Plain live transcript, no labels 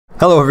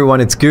Hello everyone,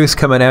 it's Goose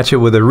coming at you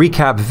with a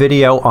recap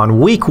video on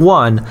week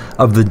 1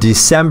 of the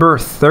December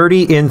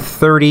 30 in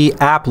 30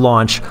 app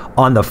launch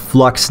on the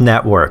Flux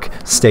network.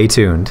 Stay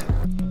tuned.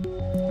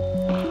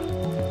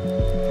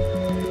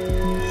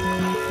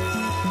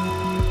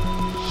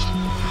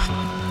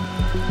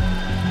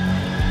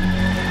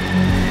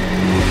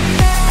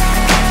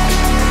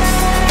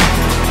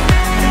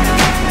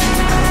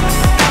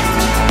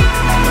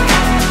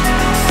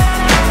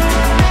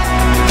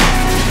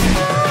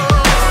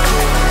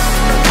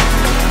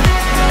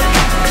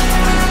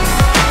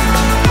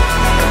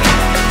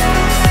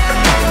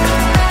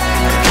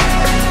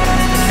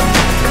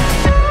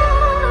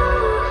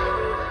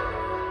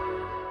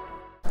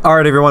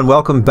 Alright everyone,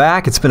 welcome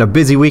back. It's been a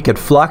busy week at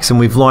Flux and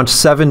we've launched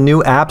 7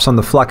 new apps on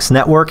the Flux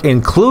network,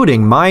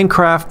 including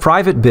Minecraft,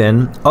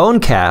 PrivateBin,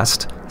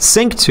 Owncast,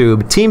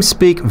 SyncTube,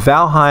 TeamSpeak,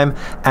 Valheim,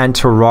 and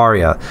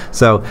Terraria.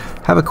 So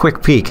have a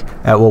quick peek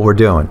at what we're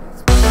doing.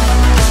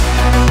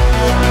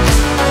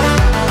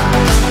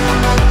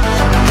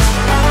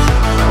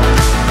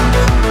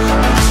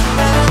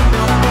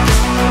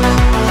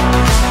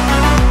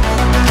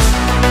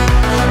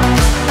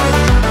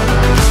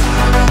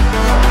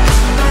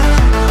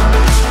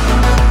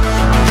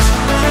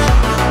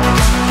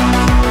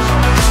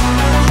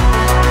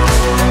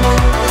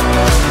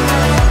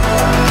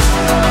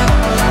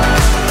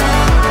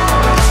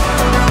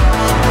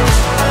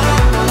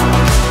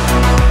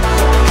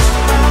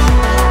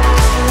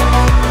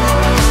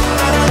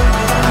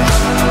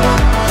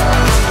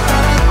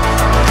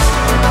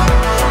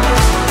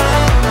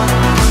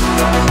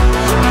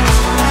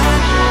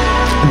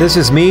 This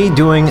is me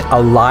doing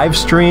a live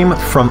stream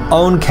from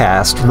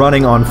Owncast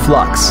running on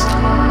Flux.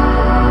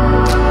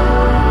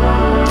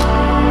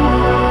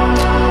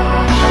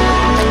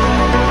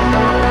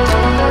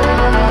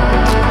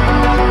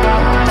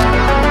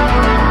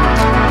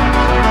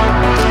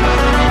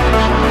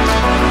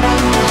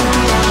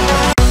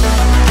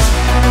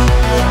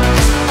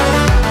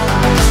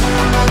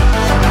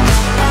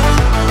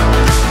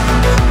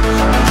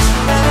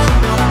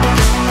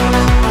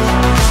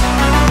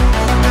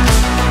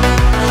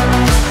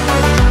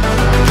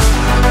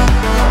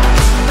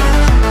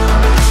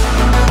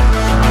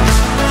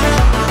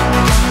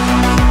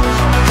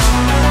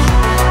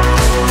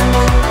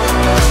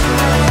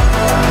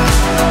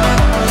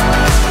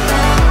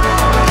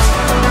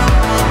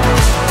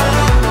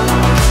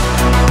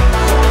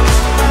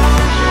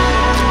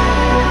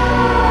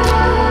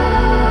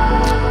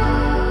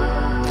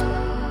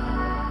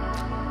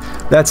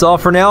 That's all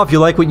for now. If you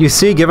like what you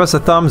see, give us a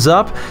thumbs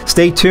up.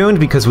 Stay tuned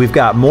because we've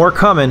got more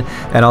coming,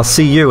 and I'll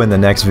see you in the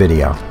next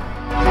video.